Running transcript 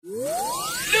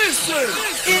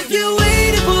If you're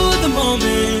waiting for the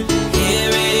moment,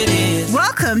 here it is.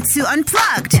 Welcome to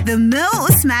Unplugged, the Mo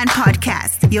Usman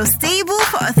podcast, your stable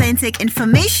for authentic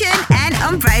information and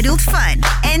unbridled fun.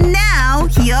 And now,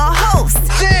 your host.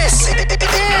 This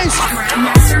is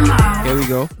Grandmaster Mo. Here we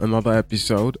go, another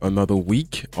episode, another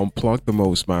week. Unplugged, the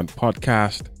Mo Usman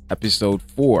podcast, episode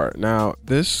 4. Now,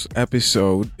 this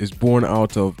episode is born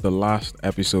out of the last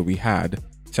episode we had,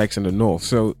 Sex in the North.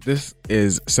 So this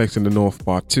is Sex in the North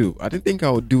part 2. I didn't think I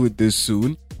would do it this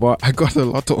soon, but I got a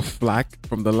lot of flack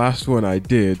from the last one I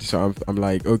did. So I'm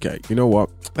like, okay, you know what?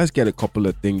 Let's get a couple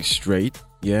of things straight.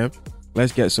 Yeah.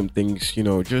 Let's get some things,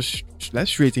 just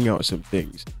let's straighten out some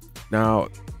things. Now,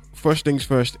 first things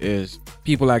first is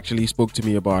people actually spoke to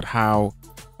me about how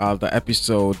the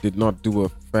episode did not do a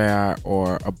fair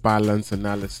or a balanced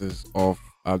analysis of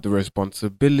the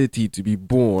responsibility to be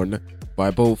borne by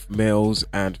both males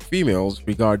and females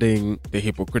regarding the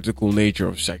hypocritical nature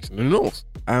of Sex in the North.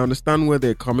 I understand where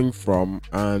they're coming from,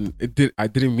 and I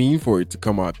didn't mean for it to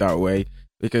come out that way,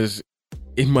 because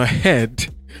in my head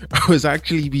I was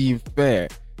actually being fair,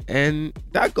 and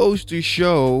that goes to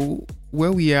show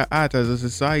where we are at as a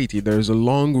society. There's a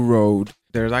long road.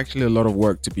 There's actually a lot of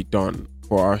work to be done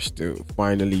for us to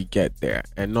finally get there,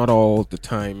 and not all the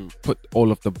time put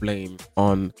all of the blame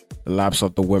on the laps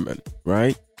of the women,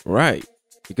 right?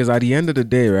 Because at the end of the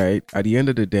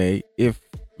day, if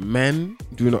men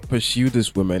do not pursue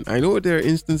these women, I know there are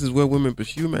instances where women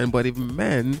pursue men, but if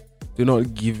men do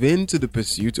not give in to the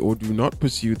pursuit or do not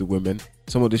pursue the women,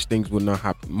 some of these things would not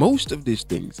happen. Most of these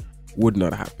things would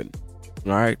not happen.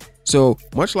 All right. So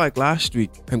much like last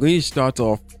week, I'm going to start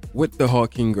off with the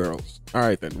Hawking girls. All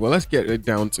right, then. Well, let's get it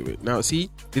down to it. Now, see,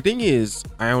 the thing is,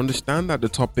 I understand that the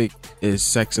topic is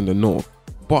Sex in the North.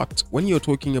 But when you're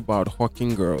talking about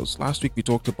Hawking girls, last week we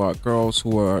talked about girls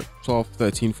who are 12,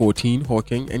 13, 14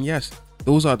 Hawking. And yes,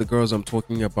 those are the girls I'm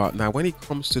talking about. Now, when it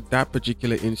comes to that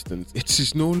particular instance, it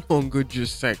is no longer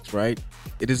just sex, right?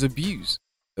 It is abuse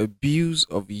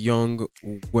of young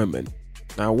women.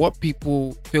 Now, what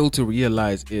people fail to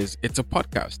realize is it's a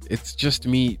podcast. It's just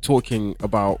me talking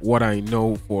about what I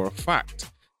know for a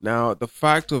fact. Now, the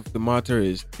fact of the matter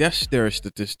is, yes, there are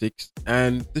statistics,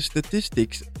 and the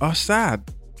statistics are sad.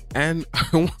 And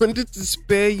I wanted to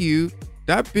spare you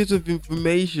that bit of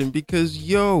information because,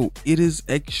 it is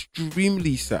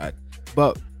extremely sad.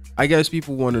 But I guess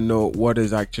people want to know what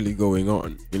is actually going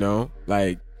on,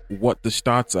 like what the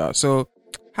stats are. So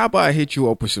how about I hit you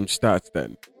up with some stats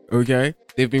then? Okay,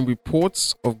 there have been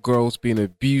reports of girls being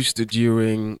abused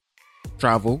during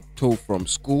travel to and from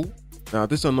school. Now,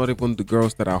 these are not even the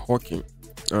girls that are hawking,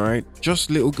 all right? Just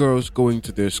little girls going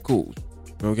to their schools,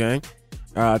 okay?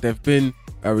 There have been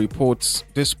reports,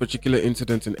 this particular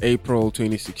incident in April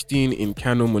 2016 in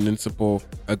Kano Municipal,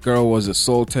 a girl was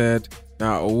assaulted.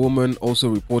 Now, a woman also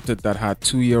reported that her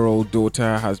 2-year-old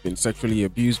daughter has been sexually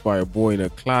abused by a boy in a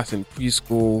class in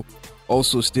preschool.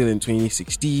 Also, still in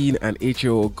 2016, an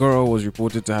 8-year-old girl was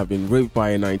reported to have been raped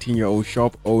by a 19-year-old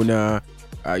shop owner,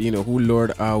 who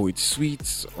lured her with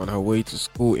sweets on her way to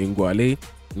school in Gwale.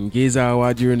 In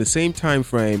Gezawa, during the same time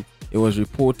frame, it was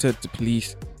reported to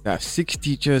police that 6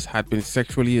 teachers had been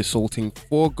sexually assaulting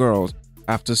 4 girls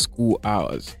after school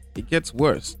hours. It gets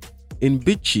worse. In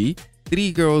Bichi,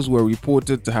 3 girls were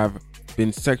reported to have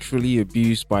been sexually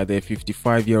abused by their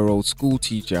 55-year-old school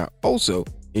teacher, also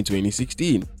in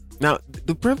 2016. Now,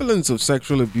 the prevalence of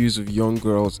sexual abuse of young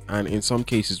girls, and in some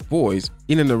cases boys,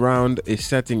 in and around a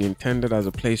setting intended as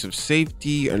a place of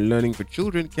safety and learning for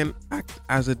children can act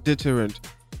as a deterrent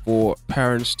for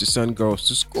parents to send girls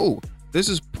to school. This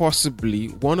is possibly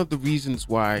one of the reasons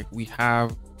why we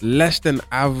have less than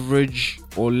average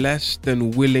or less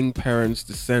than willing parents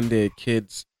to send their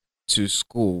kids to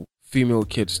school, female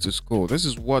kids to school. This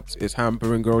is what is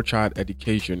hampering girl child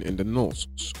education in the North.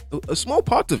 A small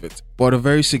part of it, but a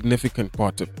very significant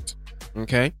part of it.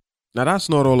 Okay? Now, that's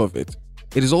not all of it.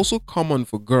 It is also common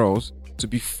for girls to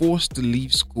be forced to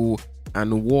leave school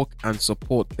and work and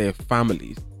support their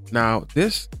families. Now,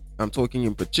 this, I'm talking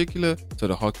in particular to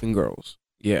the Hawking girls.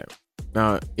 Yeah.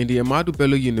 Now, in the Ahmadu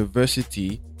Bello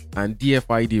University and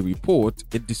DFID report,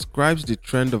 it describes the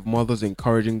trend of mothers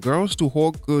encouraging girls to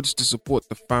hawk goods to support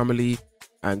the family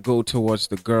and go towards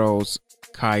the girls'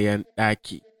 kayan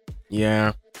daki.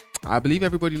 Yeah, I believe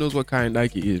everybody knows what kayan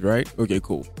daki is, right? Okay,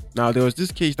 cool. Now, there was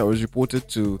this case that was reported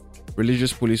to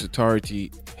Religious Police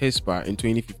Authority, HISPA, in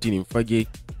 2015 in Fagge,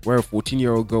 where a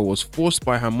 14-year-old girl was forced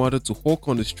by her mother to hawk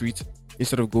on the streets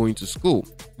instead of going to school.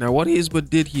 Now, what HISPA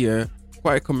did here,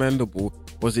 quite commendable,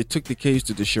 was they took the case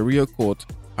to the Sharia court,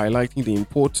 highlighting the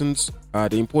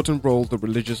important role the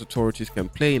religious authorities can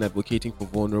play in advocating for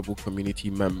vulnerable community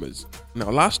members. Now,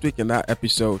 last week in that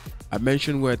episode, I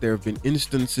mentioned where there have been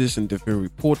instances and there have been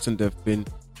reports and there have been,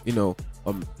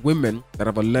 women that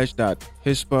have alleged that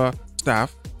Hisbah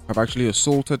staff have actually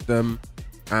assaulted them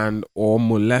and or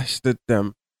molested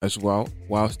them as well,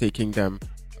 whilst taking them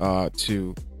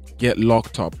to get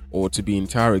locked up or to be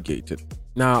interrogated.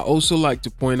 Now, I also like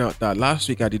to point out that last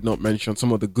week I did not mention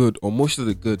some of the good or most of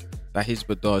the good that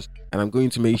Hisbah does, and I'm going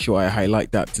to make sure I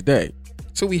highlight that today.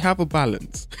 So we have a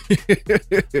balance.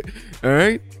 All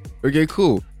right? Okay,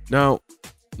 cool. Now,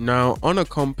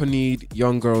 unaccompanied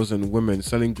young girls and women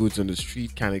selling goods on the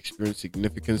street can experience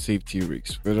significant safety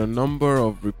risks, with a number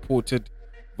of reported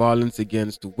violence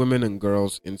against women and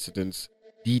girls incidents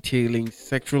detailing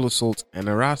sexual assaults and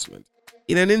harassment.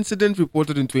 In an incident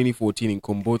reported in 2014 in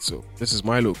Kombotso, this is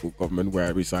my local government where I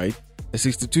reside, a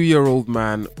 62-year-old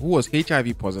man who was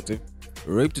HIV positive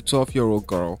raped a 12-year-old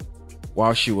girl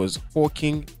while she was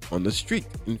hawking on the street,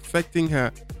 infecting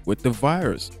her with the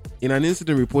virus. In an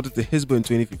incident reported to Hisbah in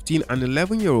 2015, an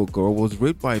 11-year-old girl was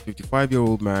raped by a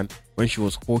 55-year-old man when she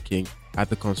was hawking at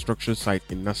the construction site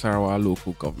in Nasarawa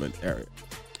local government area.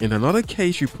 In another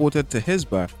case reported to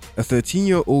Hisbah, a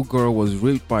 13-year-old girl was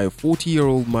raped by a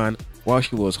 40-year-old man while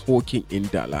she was hawking in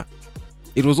Dala.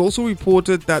 It was also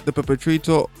reported that the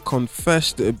perpetrator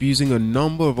confessed to abusing a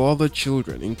number of other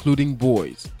children, including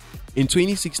boys. In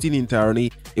 2016 in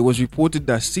Tarani, it was reported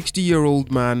that a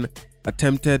 60-year-old man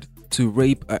attempted to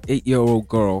rape an 8-year-old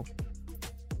girl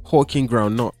hawking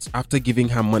groundnuts after giving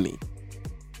her money.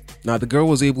 Now, the girl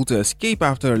was able to escape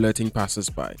after alerting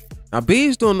passers-by. Now,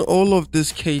 based on all of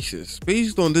these cases,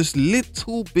 based on this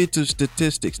little bit of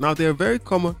statistics, now they're very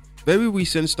common, very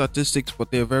recent statistics,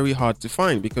 but they're very hard to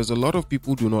find because a lot of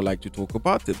people do not like to talk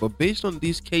about it. But based on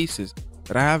these cases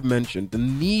that I have mentioned, the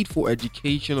need for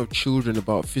education of children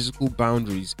about physical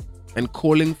boundaries and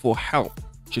calling for help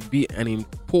should be an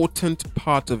important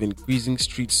part of increasing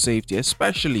street safety,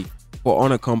 especially for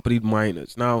unaccompanied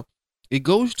minors. Now, it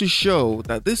goes to show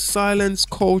that this silence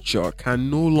culture can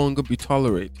no longer be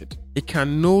tolerated. It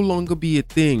can no longer be a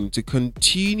thing to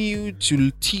continue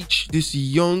to teach these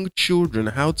young children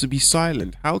how to be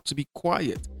silent, how to be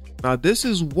quiet. Now, this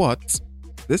is what,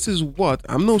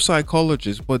 I'm no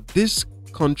psychologist, but this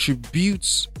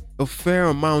contributes a fair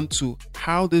amount to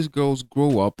how these girls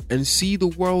grow up and see the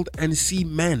world and see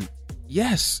men.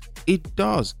 Yes, it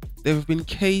does. There have been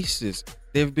cases,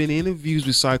 there have been interviews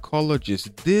with psychologists.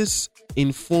 This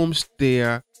informs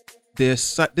their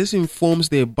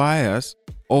bias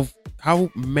of how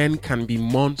men can be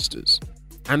monsters.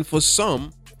 And for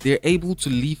some, they're able to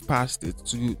leave past it,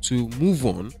 to move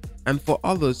on. And for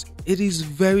others, it is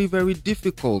very, very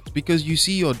difficult because you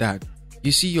see your dad,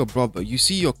 you see your brother, you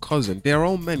see your cousin, they're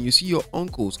all men, you see your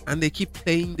uncles, and they keep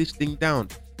playing this thing down.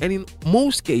 And in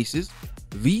most cases,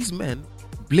 these men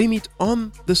blame it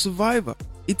on the survivor.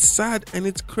 It's sad and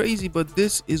it's crazy, but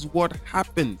this is what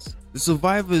happens. The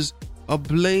survivors are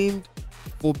blamed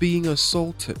for being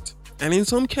assaulted. And in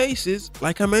some cases,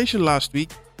 like I mentioned last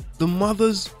week, the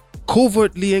mothers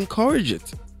covertly encourage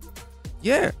it.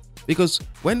 Yeah, because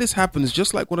when this happens,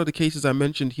 just like one of the cases I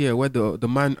mentioned here, where the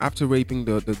man, after raping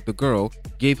the girl,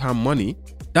 gave her money,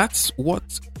 that's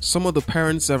what some of the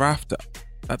parents are after.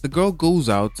 That the girl goes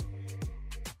out,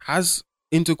 has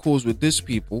intercourse with these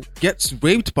people, gets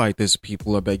raped by these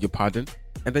people, I beg your pardon,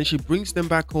 and then she brings them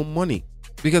back home money.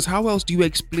 Because how else do you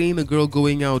explain a girl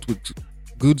going out with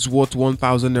goods worth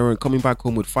 1,000 naira and coming back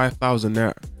home with 5,000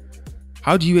 naira?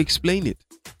 How do you explain it?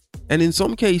 And in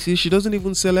some cases, she doesn't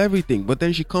even sell everything, but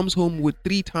then she comes home with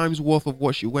 3 times worth of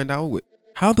what she went out with.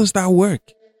 How does that work?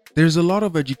 There's a lot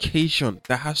of education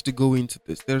that has to go into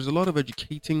this. There's a lot of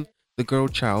educating the girl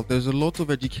child. There's a lot of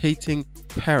educating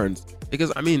parents.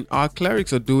 Because, I mean, our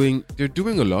clerics they're doing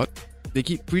a lot. They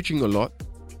keep preaching a lot.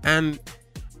 And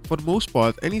for the most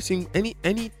part,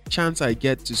 any chance I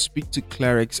get to speak to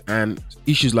clerics and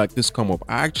issues like this come up,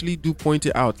 I actually do point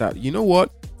it out that, you know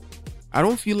what? I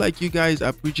don't feel like you guys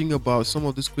are preaching about some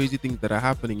of these crazy things that are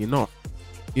happening enough.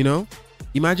 You know?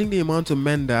 Imagine the amount of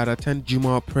men that attend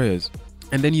Jumu'ah prayers,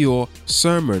 and then your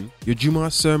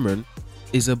Jumu'ah sermon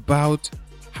is about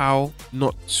how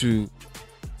not to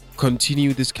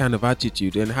continue this kind of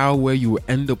attitude and where you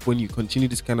end up when you continue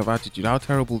this kind of attitude, how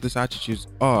terrible these attitudes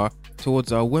are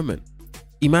towards our women.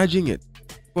 Imagine it.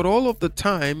 But all of the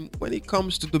time, when it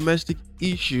comes to domestic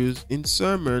issues in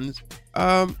sermons,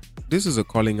 this is a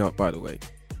calling out, by the way.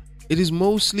 It is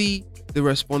mostly the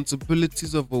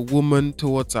responsibilities of a woman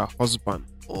towards her husband.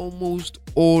 Almost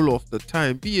all of the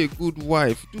time. Be a good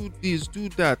wife. Do this, do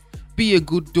that. Be a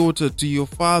good daughter to your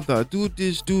father. Do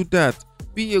this, do that.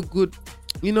 be a good,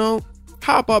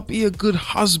 how about be a good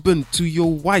husband to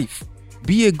your wife?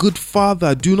 Be a good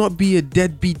father. Do not be a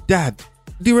deadbeat dad.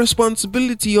 The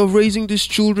responsibility of raising these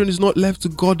children is not left to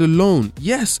God alone.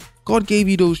 Yes, God gave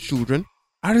you those children.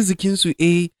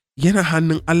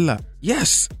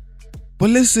 Yes. But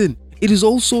listen, it is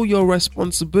also your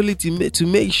responsibility to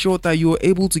make sure that you are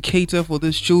able to cater for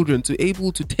these children, to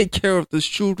able to take care of these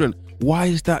children. Why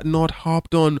is that not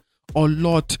harped on a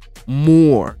lot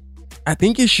more? I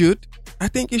think it should.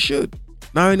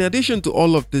 Now, in addition to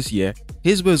all of this,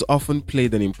 Hisbah has often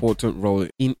played an important role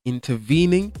in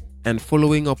intervening and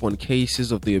following up on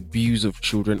cases of the abuse of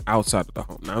children outside of the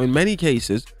home. Now, in many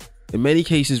cases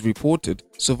reported,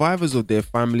 survivors of their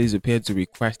families appeared to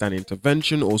request an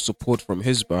intervention or support from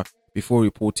Hisbah before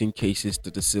reporting cases to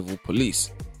the civil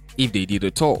police, if they did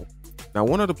at all. Now,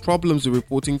 one of the problems with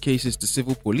reporting cases to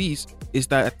civil police is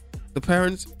that the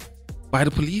parents, by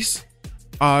the police,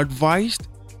 are advised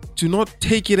to not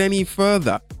take it any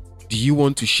further. Do you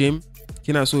want to shame?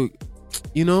 Do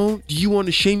you want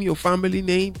to shame your family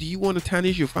name? Do you want to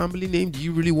tarnish your family name? Do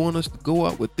you really want us to go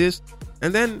out with this?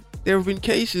 And then there have been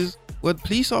cases where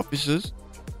police officers,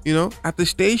 at the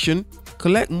station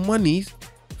collect monies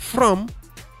from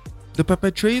the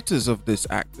perpetrators of this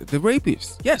act, the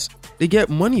rapists. Yes, they get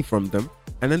money from them,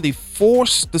 and then they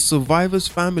force the survivor's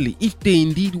family, if they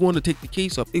indeed want to take the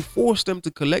case up, they force them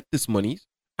to collect this money.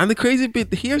 And the crazy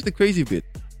bit, here's the crazy bit.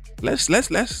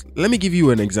 Let me give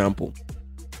you an example.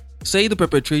 Say the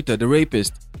perpetrator, the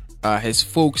rapist, his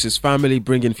folks, his family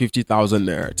bring in 50,000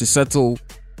 naira to settle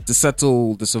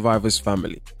the survivor's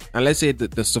family. And let's say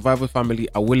that the survivor family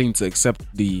are willing to accept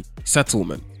the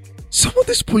settlement. Some of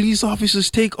these police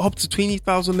officers take up to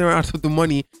 20,000 naira out of the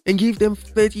money and give them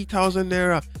 30,000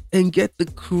 naira and get the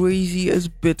craziest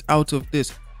bit out of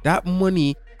this. That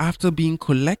money, after being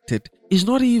collected, is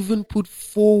not even put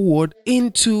forward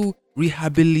into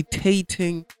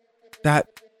rehabilitating that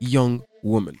young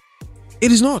woman.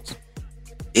 It is not.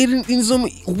 In some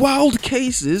wild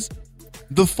cases,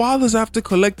 the fathers, after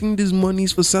collecting these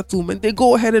monies for settlement, they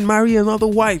go ahead and marry another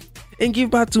wife and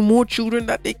give birth to more children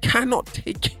that they cannot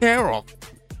take care of.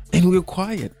 And we're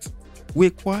quiet.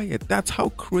 That's how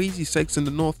crazy sex in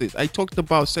the North is. I talked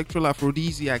about sexual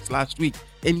aphrodisiacs last week.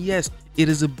 And yes, it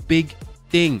is a big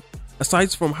thing.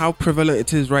 Aside from how prevalent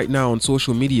it is right now on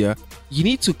social media, you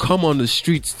need to come on the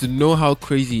streets to know how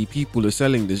crazy people are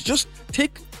selling this. Just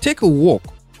take a walk,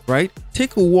 right?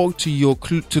 Take a walk to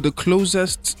the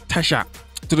closest tasha,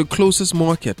 to the closest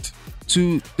market,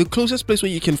 to the closest place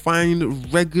where you can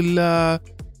find regular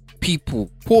people,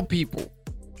 poor people,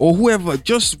 or whoever,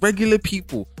 just regular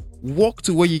people. Walk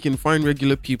to where you can find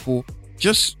regular people.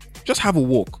 Just have a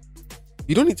walk.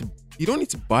 You don't need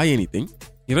to buy anything.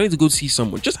 You don't need to go see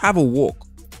someone. Just have a walk.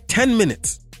 10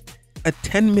 minutes. A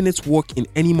 10 minutes walk in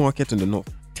any market in the North.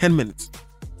 10 minutes.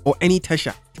 Or any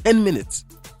tasha. 10 minutes.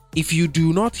 If you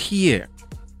do not hear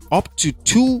up to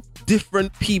 2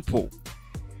 different people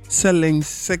selling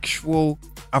sexual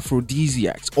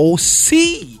aphrodisiacs, or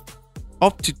see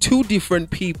up to 2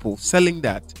 different people selling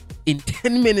that in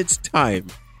 10 minutes time,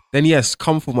 then yes,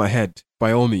 come for my head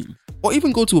by all means. Or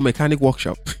even go to a mechanic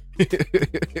workshop.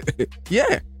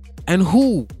 Yeah. And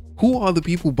who are the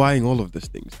people buying all of these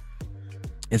things?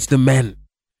 It's the men.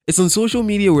 It's on social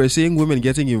media we're seeing women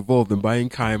getting involved in buying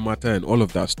Kai Mata and all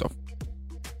of that stuff.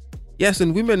 Yes,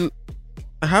 and women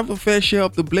have a fair share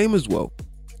of the blame as well.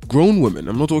 Grown women.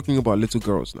 I'm not talking about little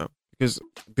girls now, because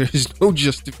there is no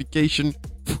justification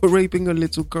for raping a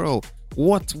little girl.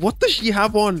 What does she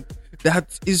have on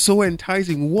that is so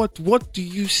enticing? What do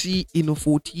you see in a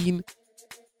 14,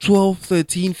 12,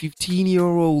 13,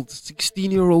 15-year-old,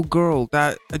 16-year-old girl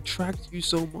that attracts you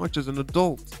so much as an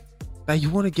adult that you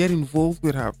want to get involved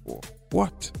with her for?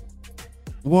 What?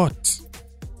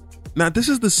 Now, this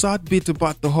is the sad bit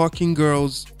about the Hawking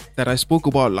girls that I spoke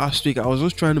about last week. I was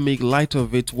just trying to make light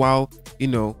of it while,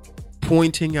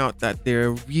 pointing out that there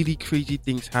are really crazy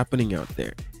things happening out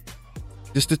there.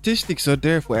 The statistics are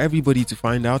there for everybody to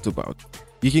find out about.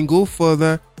 You can go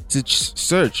further to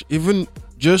search, even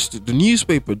just the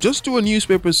newspaper. Just do a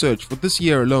newspaper search for this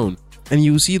year alone, and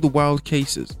you'll see the wild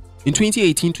cases. In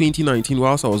 2018, 2019,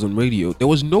 whilst I was on radio, there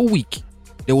was no week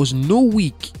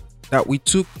that we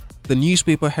took the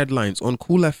newspaper headlines on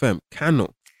Cool FM,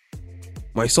 Kano,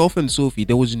 myself and Sophie.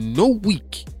 There was no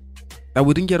week that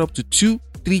we didn't get up to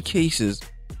 2-3 cases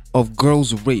of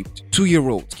girls raped,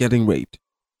 2-year-olds getting raped.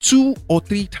 2 or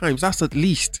 3 times, that's at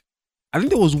least. I think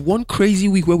there was one crazy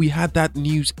week where we had that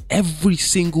news every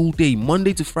single day,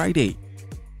 Monday to Friday.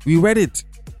 We read it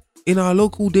in our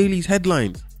local dailies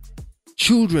headlines.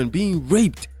 Children being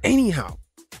raped anyhow.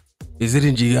 Is it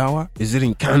in Jigawa? Is it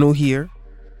in Kano here?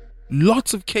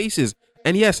 Lots of cases.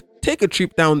 And yes, take a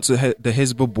trip down to the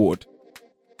Hizbah board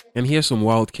and hear some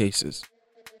wild cases.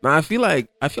 Now, I feel like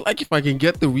if I can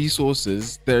get the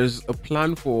resources, there's a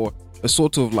plan for a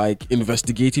sort of like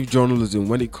investigative journalism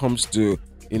when it comes to,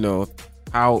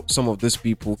 how some of these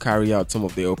people carry out some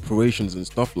of their operations and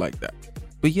stuff like that.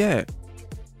 But yeah,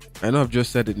 I know I've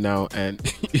just said it now and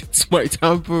it might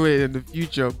hamper it in the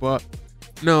future, but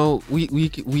no,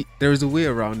 we there's a way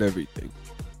around everything.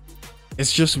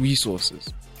 It's just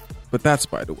resources. But that's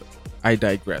by the way. I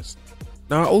digress.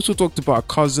 Now, I also talked about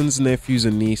cousins, nephews,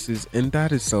 and nieces, and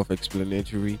that is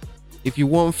self-explanatory. If you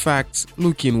want facts,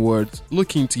 look inwards,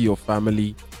 look into your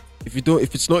family. If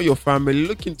it's not your family,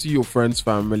 look into your friend's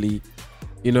family.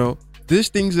 These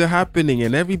things are happening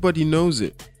and everybody knows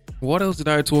it. What else did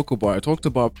I talk about? I talked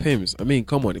about pimps. I mean,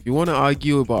 come on, if you want to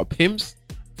argue about pimps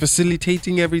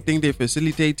facilitating everything they're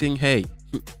facilitating, hey,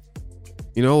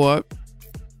 you know what?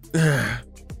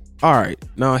 All right,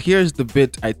 now here's the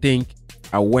bit I think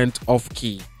I went off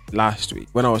key last week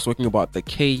when I was talking about the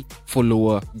K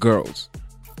follower girls.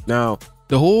 Now,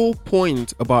 the whole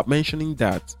point about mentioning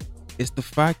that is the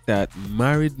fact that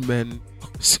married men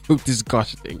are so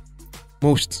disgusting.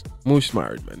 Most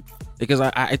married men. Because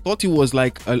I thought it was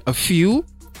like a few.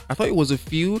 I thought it was a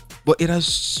few, but it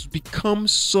has become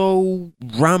so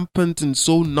rampant and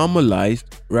so normalized,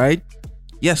 right?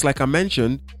 Yes, like I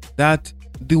mentioned, that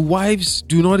the wives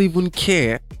do not even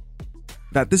care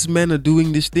that these men are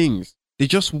doing these things. They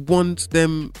just want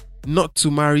them not to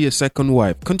marry a second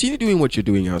wife. Continue doing what you're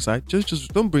doing outside.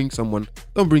 Just don't bring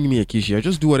me a Kishia.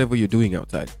 Just do whatever you're doing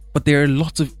outside. But there are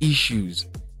lots of issues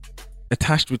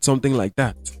attached with something like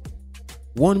that.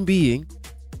 One being,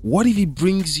 what if he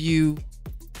brings you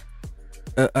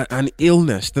an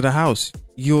illness to the house?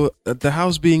 The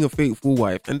house being a faithful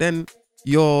wife, and then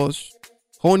your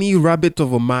horny rabbit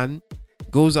of a man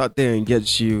goes out there and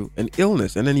gets you an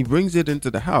illness, and then he brings it into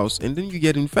the house, and then you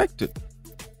get infected.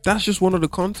 That's just one of the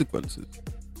consequences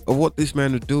of what this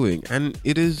man is doing, and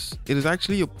it is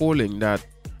actually appalling that.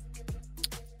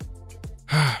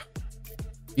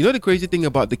 The crazy thing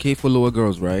about the K follower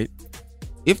girls, right?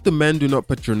 If the men do not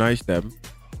patronize them,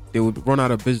 they would run out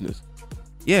of business.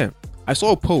 Yeah, I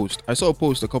saw a post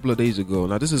a couple of days ago.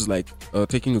 Now this is like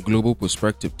taking a global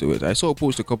perspective to it. I saw a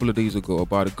post a couple of days ago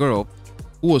about a girl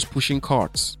who was pushing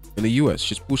carts in the US.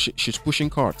 She's pushing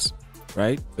carts,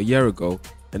 right? A year ago.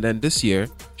 And then this year,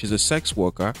 she's a sex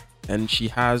worker and she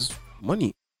has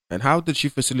money. And how did she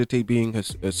facilitate being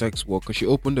a sex worker? She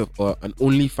opened an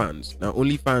OnlyFans. Now,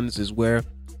 OnlyFans is where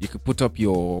you could put up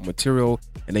your material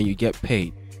and then you get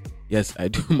paid. Yes, I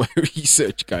do my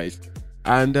research, guys.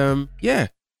 And yeah,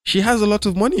 she has a lot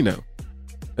of money now.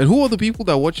 And who are the people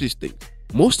that watch this thing?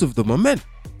 Most of them are men.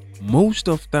 Most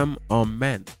of them are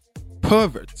men.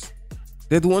 Perverts.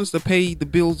 They're the ones that pay the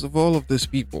bills of all of these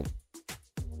people.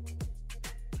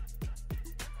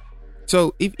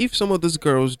 So if some of these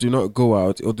girls do not go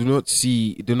out or do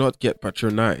not get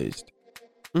patronized,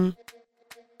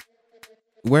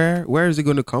 where is it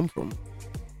going to come from?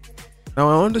 Now,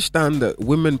 I understand that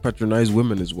women patronize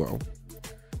women as well,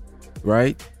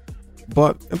 right?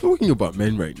 But I'm talking about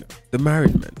men right now, the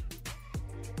married men.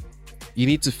 You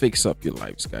need to fix up your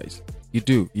lives, guys. You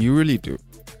do. You really do.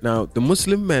 Now, the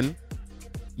Muslim men,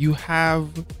 you have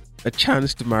a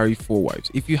chance to marry 4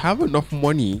 wives. If you have enough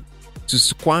money to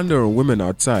squander on women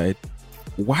outside,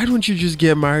 why don't you just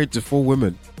get married to 4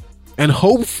 women? And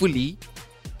hopefully,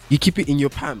 you keep it in your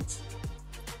pants.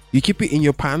 You keep it in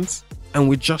your pants and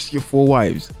with just your 4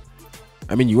 wives.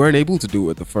 I mean, you weren't able to do it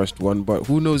with the first one, but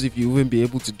who knows if you even be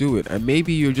able to do it. And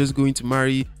maybe you're just going to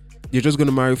marry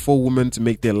 4 women to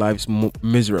make their lives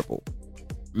miserable.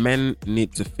 Men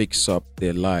need to fix up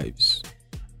their lives.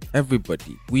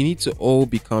 Everybody. We need to all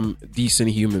become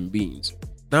decent human beings.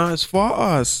 Now, as far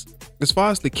as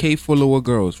the K follower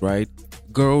girls, right?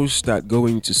 Girls that go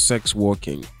into sex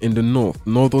working in the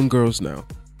northern girls now,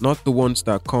 not the ones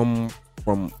that come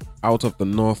from out of the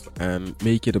north and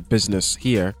make it a business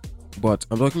here, but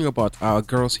I'm talking about our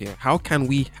girls here. How can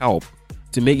we help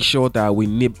to make sure that we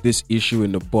nip this issue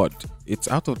in the bud? It's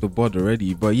out of the bud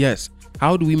already, but yes,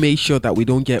 how do we make sure that we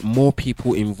don't get more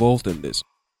people involved in this?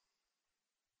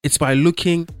 It's by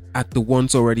looking at the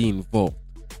ones already involved.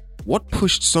 What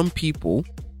pushed some people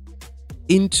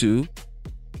into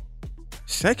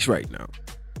sex right now?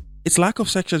 It's lack of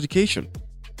sex education.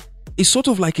 It's sort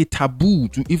of like a taboo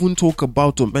to even talk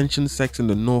about or mention sex in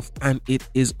the north, and it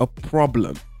is a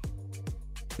problem.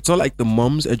 It's not like the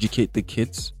moms educate the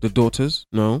kids, the daughters.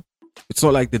 No. It's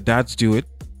not like the dads do it.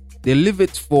 They leave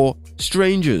it for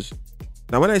strangers.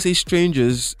 Now, when I say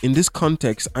strangers in this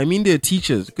context, I mean their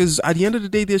teachers, because at the end of the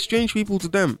day, they're strange people to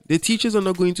them. Their teachers are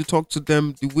not going to talk to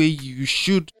them the way you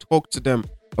should talk to them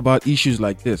about issues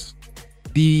like this.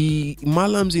 The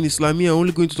Malams in Islamia are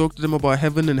only going to talk to them about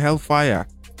heaven and hellfire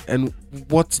and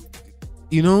what,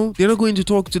 they're not going to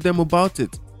talk to them about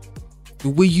it the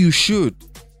way you should.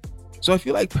 So I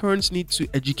feel like parents need to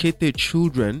educate their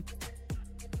children.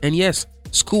 And yes,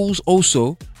 schools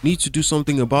also need to do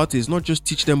something about it. It's not just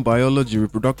teach them biology,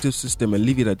 reproductive system and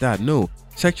leave it at that. No,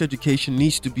 sex education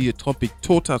needs to be a topic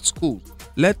taught at school.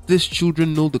 Let these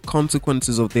children know the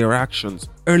consequences of their actions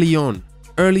early on.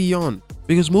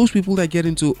 Because most people that get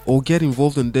into or get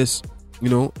involved in this,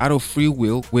 out of free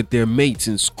will with their mates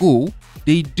in school,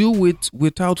 they do it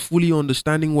without fully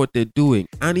understanding what they're doing.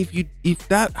 And if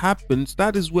that happens,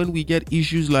 that is when we get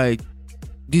issues like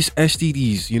these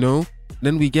STDs,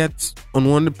 Then we get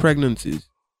unwanted pregnancies,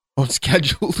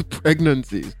 unscheduled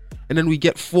pregnancies, and then we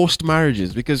get forced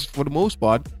marriages. Because for the most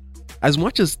part, as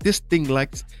much as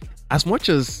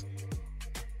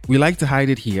we like to hide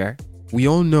it here, we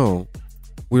all know,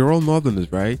 we're all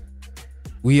Northerners, right?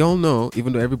 We all know,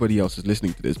 even though everybody else is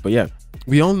listening to this, but yeah,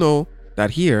 we all know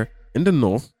that here in the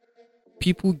North,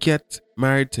 people get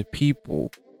married to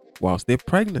people whilst they're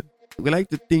pregnant. We like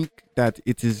to think that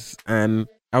it is an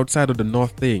outside of the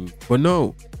North thing, but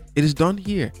no, it is done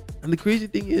here. And the crazy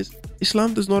thing is,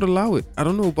 Islam does not allow it. I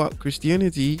don't know about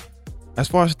Christianity as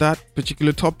far as that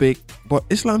particular topic, but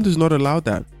Islam does not allow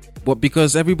that. But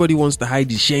because everybody wants to hide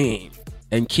the shame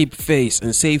and keep face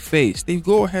and save face, they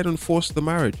go ahead and force the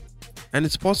marriage. And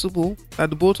it's possible that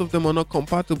the both of them are not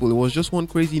compatible. It was just one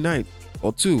crazy night,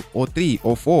 or 2 or 3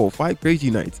 or 4 or 5 crazy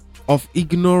nights of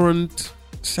ignorant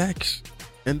sex,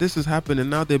 and this has happened, and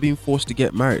now they're being forced to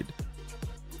get married.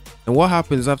 And what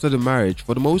happens after the marriage?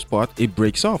 For the most part, it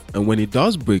breaks off. And when it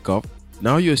does break off,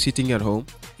 now you're sitting at home,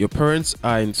 your parents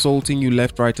are insulting you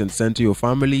left, right and center, your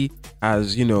family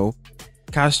has,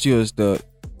 cast you as the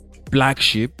black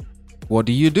sheep. What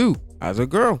do you do as a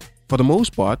girl? For the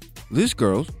most part, these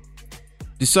girls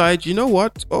decide,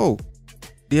 oh,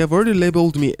 they have already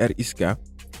labeled me at Iska.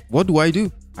 What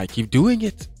do? I keep doing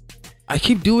it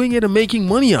and making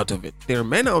money out of it. There are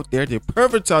men out there, there are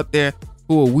perverts out there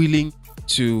who are willing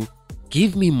to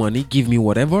give me money, give me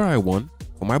whatever I want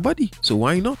for my body. So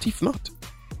why not if not?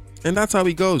 And that's how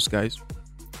it goes, guys.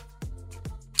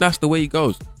 That's the way it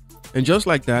goes. And just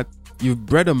like that, you've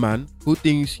bred a man who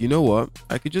thinks,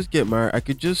 I could just get married, I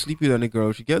could just sleep with any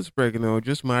girl, she gets pregnant, or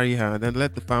just marry her and then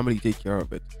let the family take care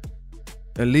of it.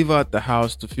 And leave her at the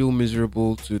house to feel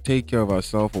miserable, to take care of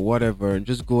herself or whatever, and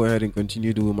just go ahead and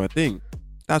continue doing my thing.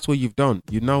 That's what you've done.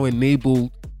 You've now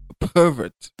enabled a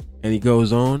pervert. And he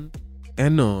goes on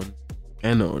and on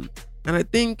and on. And I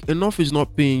think enough is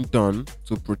not being done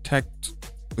to protect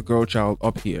the girl child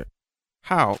up here.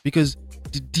 How? Because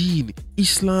the deen,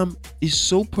 Islam, is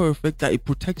so perfect that it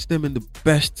protects them in the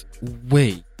best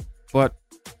way. But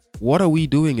what are we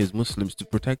doing as Muslims to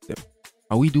protect them?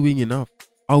 Are we doing enough?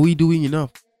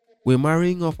 We're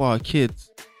marrying off our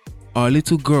kids, our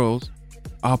little girls,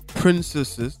 our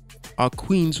princesses, our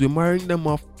queens. We're marrying them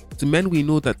off to men we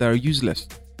know that they are useless,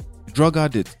 drug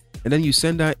addicts, and then you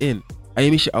send her in.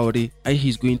 Ayamisha Audi,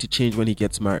 he's going to change when he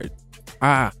gets married.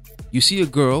 You see a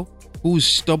girl who's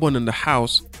stubborn in the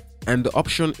house, and the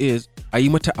option is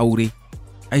Ayimata Audi,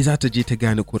 Aizata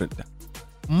Jitagana Kuranta.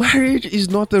 Marriage is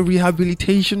not a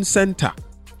rehabilitation center.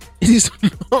 It is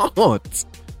not.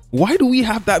 Why do we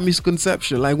have that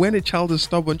misconception? Like, when a child is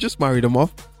stubborn, just marry them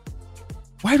off.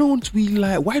 Why don't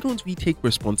we take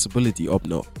responsibility up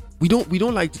north? We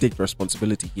don't like to take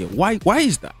responsibility here. Why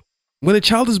is that? When a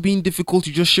child is being difficult,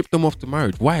 you just ship them off to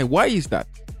marriage. Why is that?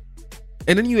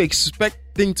 And then you expect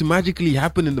things to magically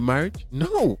happen in the marriage?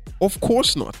 No, of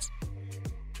course not.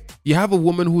 You have a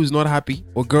woman who is not happy,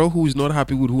 or girl who is not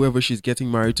happy with whoever she's getting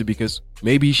married to because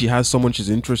maybe she has someone she's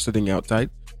interested in outside.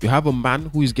 You have a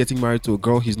man who is getting married to a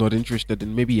girl he's not interested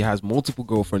in. Maybe he has multiple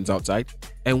girlfriends outside.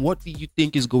 And what do you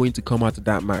think is going to come out of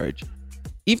that marriage?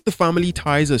 If the family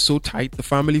ties are so tight, the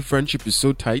family friendship is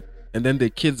so tight, and then the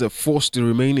kids are forced to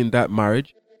remain in that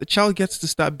marriage, the child gets to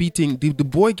start beating, the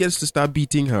boy gets to start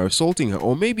beating her, assaulting her.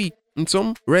 Or maybe in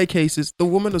some rare cases, the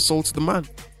woman assaults the man.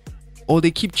 Or they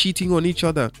keep cheating on each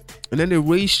other. And then they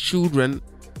raise children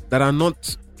that are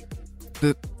not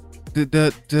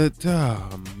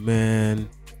man.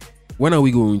 When are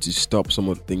we going to stop some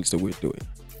of the things that we're doing?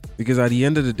 Because at the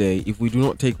end of the day, if we do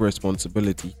not take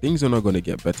responsibility, things are not going to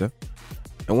get better.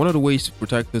 And one of the ways to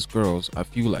protect these girls, I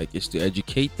feel like, is to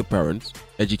educate the parents.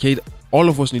 All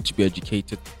of us need to be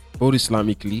educated, both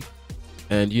Islamically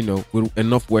and, with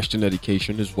enough Western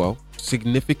education as well.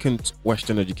 Significant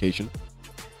Western education.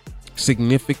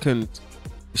 significant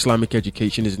Islamic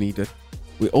education is needed.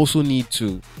 We also need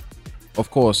to, of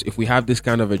course, if we have this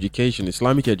kind of education,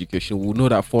 Islamic education, we'll know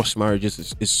that forced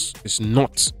marriages is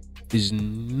not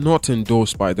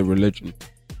endorsed by the religion.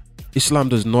 Islam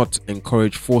does not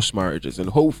encourage forced marriages, and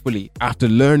hopefully after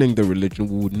learning the religion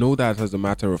we would know that as a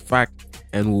matter of fact,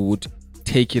 and we would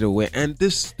take it away. And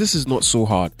this is not so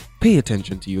hard. Pay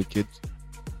attention to your kids.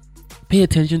 Pay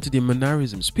attention to their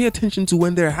mannerisms. Pay attention to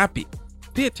when they're happy.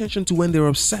 Pay attention to when they're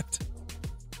upset.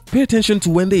 Pay attention to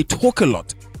when they talk a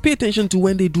lot. Pay attention to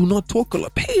when they do not talk a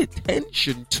lot. Pay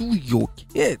attention to your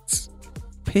kids.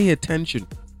 Pay attention.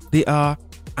 They are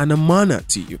an amana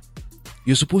to you.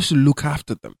 You're supposed to look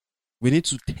after them. We need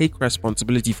to take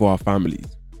responsibility for our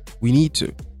families. We need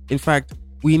to. In fact,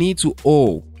 we need to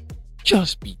all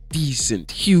just be decent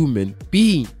human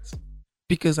beings.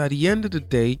 Because at the end of the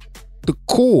day, the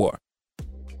core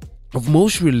of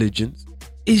most religions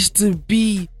is to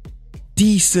be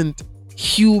decent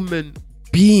human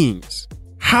beings.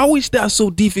 How is that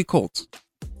so difficult?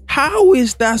 How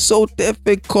is that so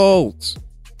difficult?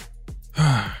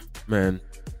 Man,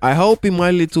 I hope in my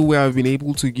little way I've been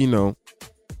able to,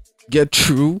 get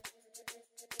through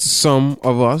to some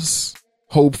of us,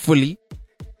 hopefully.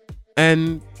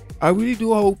 And I really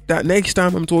do hope that next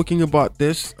time I'm talking about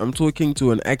this, I'm talking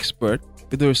to an expert,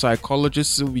 either a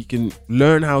psychologist, so we can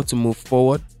learn how to move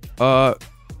forward. A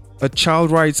child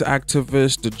rights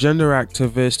activist, a gender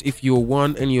activist. If you're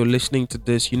one and you're listening to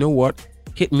this, you know what?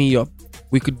 Hit me up.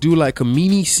 We could do like a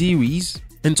mini series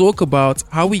and talk about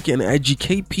how we can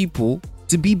educate people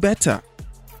to be better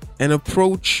and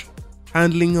approach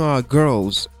handling our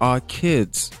girls, our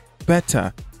kids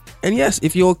better. And yes,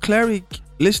 if you're a cleric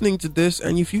listening to this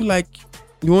and you feel like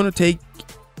you want to take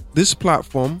this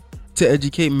platform to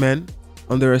educate men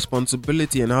on their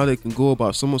responsibility and how they can go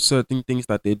about some of certain things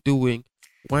that they're doing,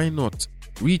 why not?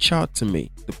 Reach out to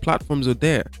me. The platforms are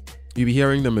there. You'll be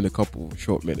hearing them in a couple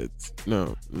short minutes.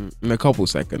 No, in a couple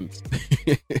seconds.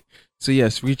 So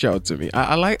yes, reach out to me.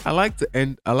 I like to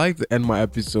end my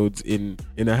episodes in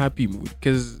a happy mood,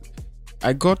 because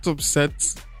I got upset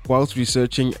whilst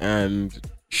researching and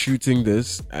shooting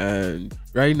this, and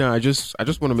right now I just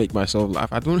want to make myself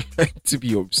laugh. I don't like to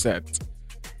be upset,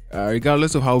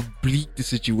 regardless of how bleak the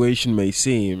situation may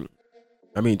seem.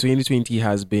 I mean, 2020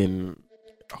 has been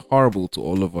horrible to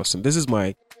all of us, and this is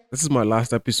my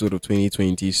last episode of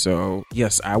 2020. So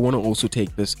yes, I want to also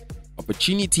take this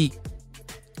opportunity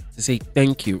to say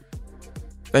thank you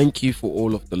for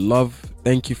all of the love,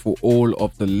 thank you for all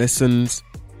of the listens,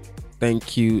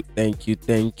 thank you, and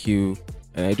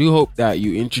I do hope that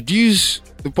you introduce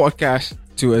the podcast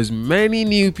to as many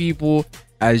new people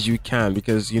as you can,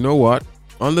 because you know what,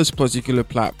 on this particular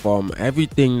platform,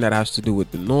 everything that has to do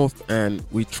with the North, and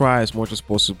we try as much as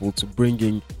possible to bring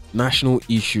in national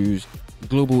issues,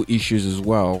 global issues as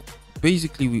well.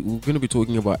 Basically, we're going to be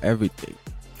talking about everything,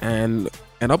 and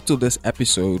up to this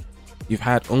episode you've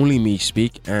had only me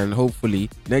speak, and hopefully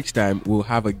next time we'll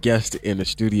have a guest in the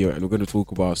studio and we're going to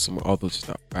talk about some other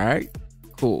stuff. All right,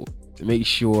 cool. So make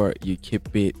sure you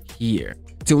keep it here.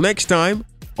 Till next time,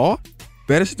 or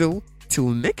better still, till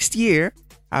next year,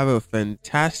 have a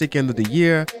fantastic end of the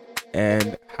year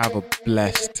and have a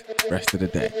blessed rest of the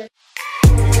day.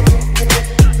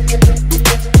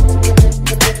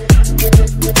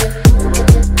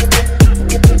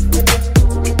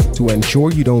 To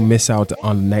ensure you don't miss out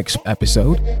on the next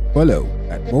episode, follow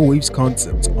at Mo Waves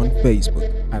Concepts on Facebook,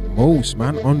 at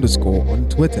Mosman_ on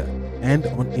Twitter, and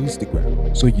on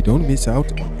Instagram, so you don't miss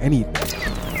out on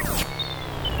anything.